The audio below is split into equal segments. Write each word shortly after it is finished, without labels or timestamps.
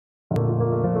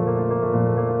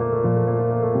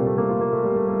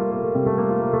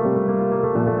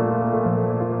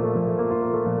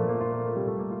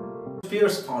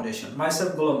PRC Foundation.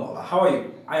 Myself Gulamola. How are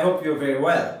you? I hope you are very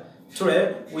well.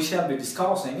 Today we shall be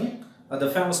discussing the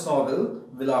famous novel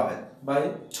Beloved by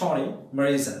Toni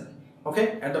Morrison.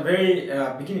 Okay, at the very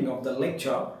beginning of the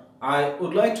lecture, I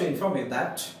would like to inform you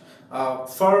that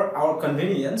for our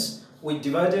convenience, we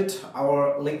divided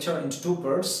our lecture into two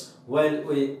parts while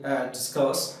we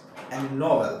discuss a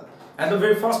novel. At the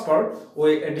very first part,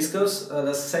 we discuss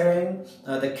the setting,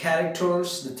 the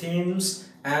characters, the themes,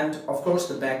 and of course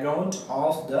the background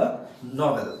of the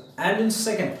novel. And in the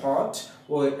second part,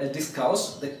 we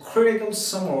discuss the critical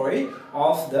summary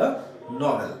of the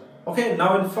novel. Okay,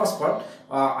 now in the first part,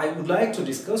 I would like to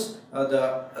discuss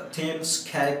the themes,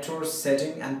 characters,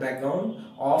 setting, and background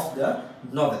of the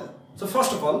novel. So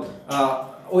first of all,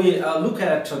 we look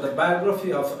at the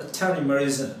biography of Toni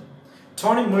Morrison.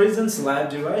 Toni Morrison's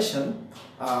life duration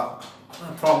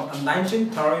from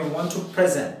 1931 to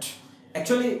present.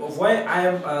 Actually, why I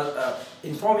am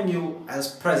informing you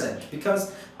as present,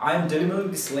 because I am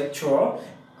delivering this lecture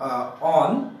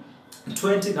on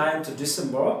 29th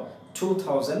December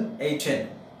 2018.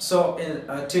 So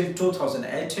till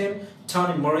 2018,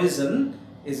 Toni Morrison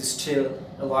is still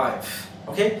alive.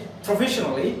 Okay,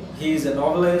 professionally he is a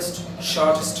novelist,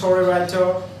 short story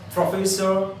writer,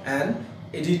 professor, and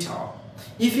editor.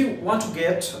 If you want to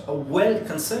get a well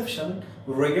conception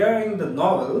regarding the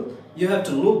novel, you have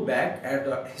to look back at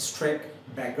the historic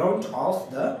background of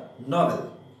the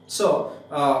novel. So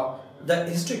the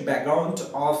historic background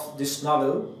of this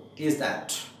novel is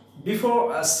that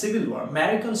before a civil war,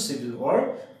 American Civil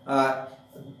War,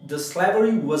 the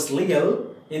slavery was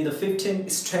legal in the 15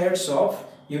 states of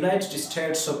United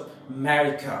States of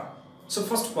America. So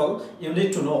first of all, we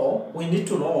need to know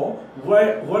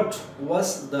what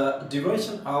was the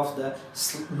duration of the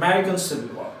American Civil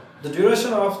War. The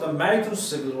duration of the American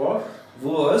Civil War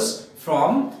was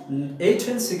from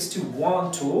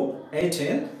 1861 to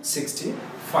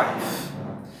 1865.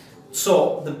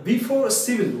 So before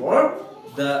Civil War,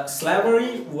 the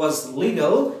slavery was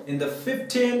legal in the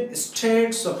 15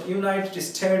 states of United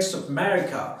States of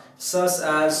America, such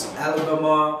as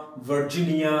Alabama,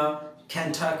 Virginia,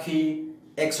 Kentucky,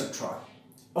 etc.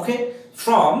 Okay,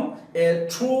 from a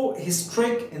true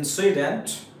historic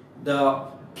incident, the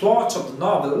plot of the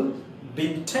novel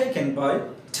being taken by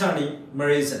Toni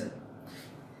Morrison.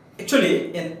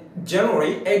 Actually, in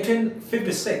January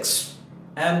 1856,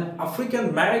 an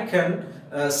African-American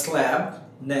slave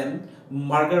named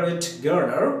Margaret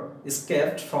Garner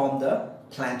escaped from the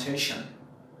plantation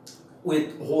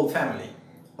with whole family.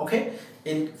 Okay,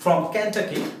 from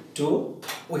Kentucky to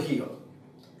Ohio.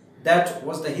 That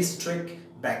was the historic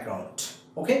background.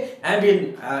 Okay, and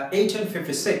in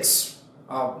 1856,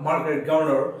 Margaret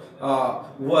Garner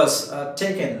was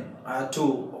taken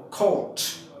to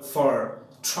court for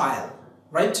trial,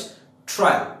 right?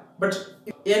 Trial. But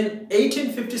in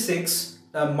 1856,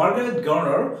 Margaret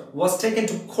Garner was taken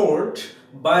to court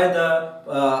by the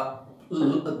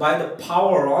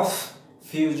power of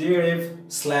Fugitive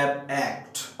Slave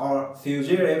Act or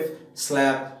Fugitive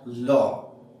Slave Law.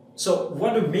 So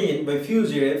what do you mean by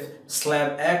Fugitive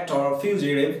Slave Act or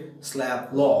Fugitive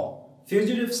Slave Law?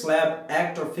 Fugitive Slave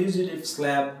Act or Fugitive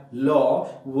Slave Law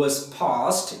was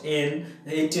passed in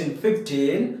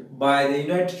 1815 by the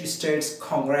United States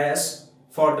Congress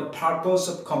for the purpose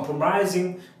of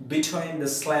compromising between the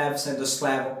slaves and the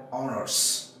slave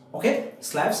owners. Okay,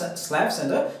 slaves and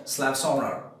the slaves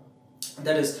owner.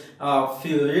 That is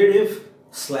Fugitive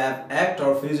Slave Act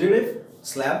or Fugitive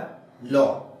Slave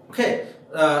Law. Okay,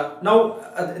 now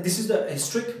this is the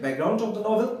historic background of the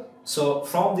novel. So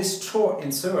from this true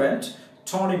incident,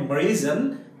 Toni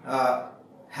Morrison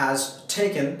has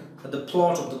taken the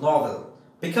plot of the novel,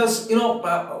 because you know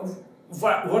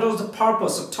what was the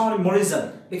purpose of Toni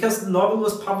Morrison? Because the novel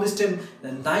was published in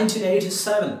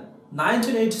 1987.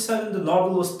 1987 the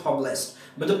novel was published,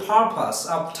 but the purpose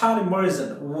of Toni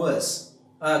Morrison was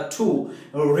to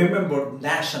remember the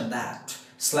nation that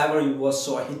slavery was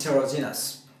so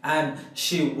heterogeneous, and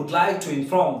she would like to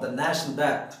inform the nation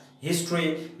that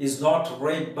history is not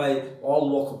read by all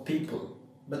local people,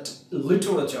 but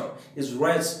literature is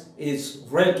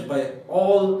read by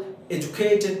all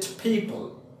educated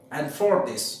people. And for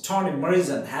this, Toni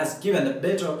Morrison has given a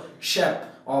better shape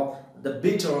of the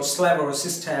bitter slavery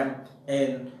system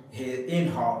in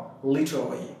her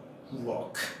literary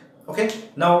work. Okay,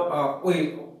 now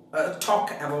we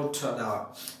talk about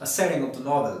the setting of the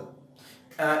novel.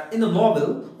 In the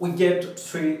novel, we get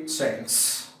three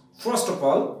settings. First of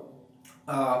all,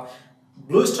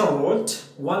 Bluestone Road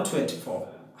 124,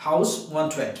 House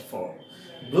 124.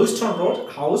 Bluestone Road,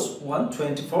 House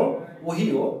 124,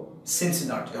 Ohio,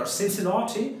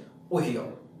 Cincinnati,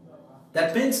 Ohio.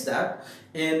 That means that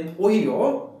in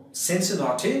Ohio,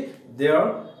 Cincinnati,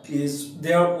 there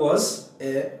was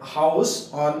a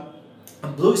house on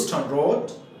Bluestone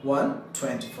Road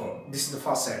 124. This is the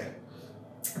first setting.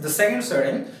 The second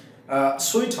setting,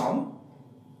 Sweet Home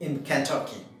in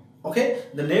Kentucky. Okay,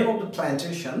 the name of the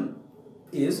plantation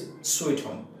is Sweet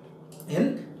Home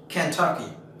in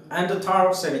Kentucky. And the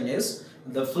third setting is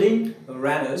the Flint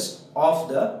Runners of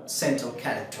the central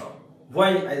character.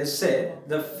 Why I say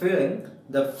the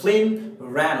Flint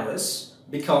Runners?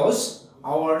 Because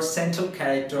our central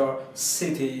character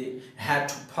city had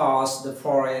to pass the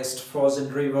forest,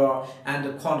 frozen river, and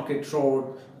the concrete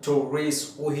road to reach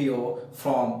Ohio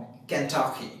from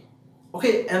Kentucky.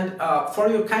 Okay, and for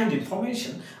your kind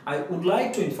information, I would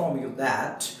like to inform you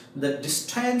that the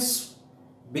distance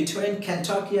between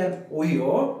Kentucky and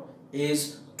Ohio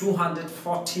is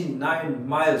 249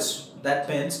 miles. That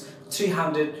means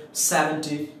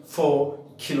 374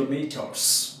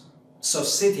 kilometers. So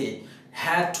city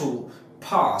had to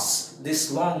pass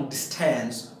this long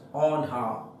distance on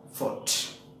her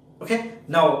foot. Okay,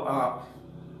 now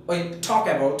we talk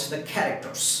about the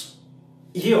characters.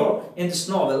 Here in this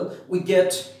novel we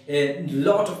get a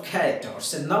lot of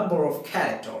characters, a number of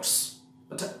characters,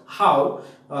 but how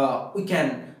we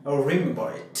can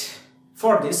remember it?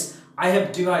 For this I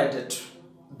have divided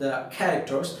the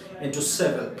characters into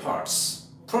several parts.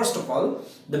 First of all,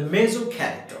 the major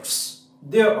characters.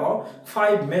 There are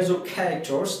 5 major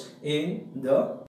characters in the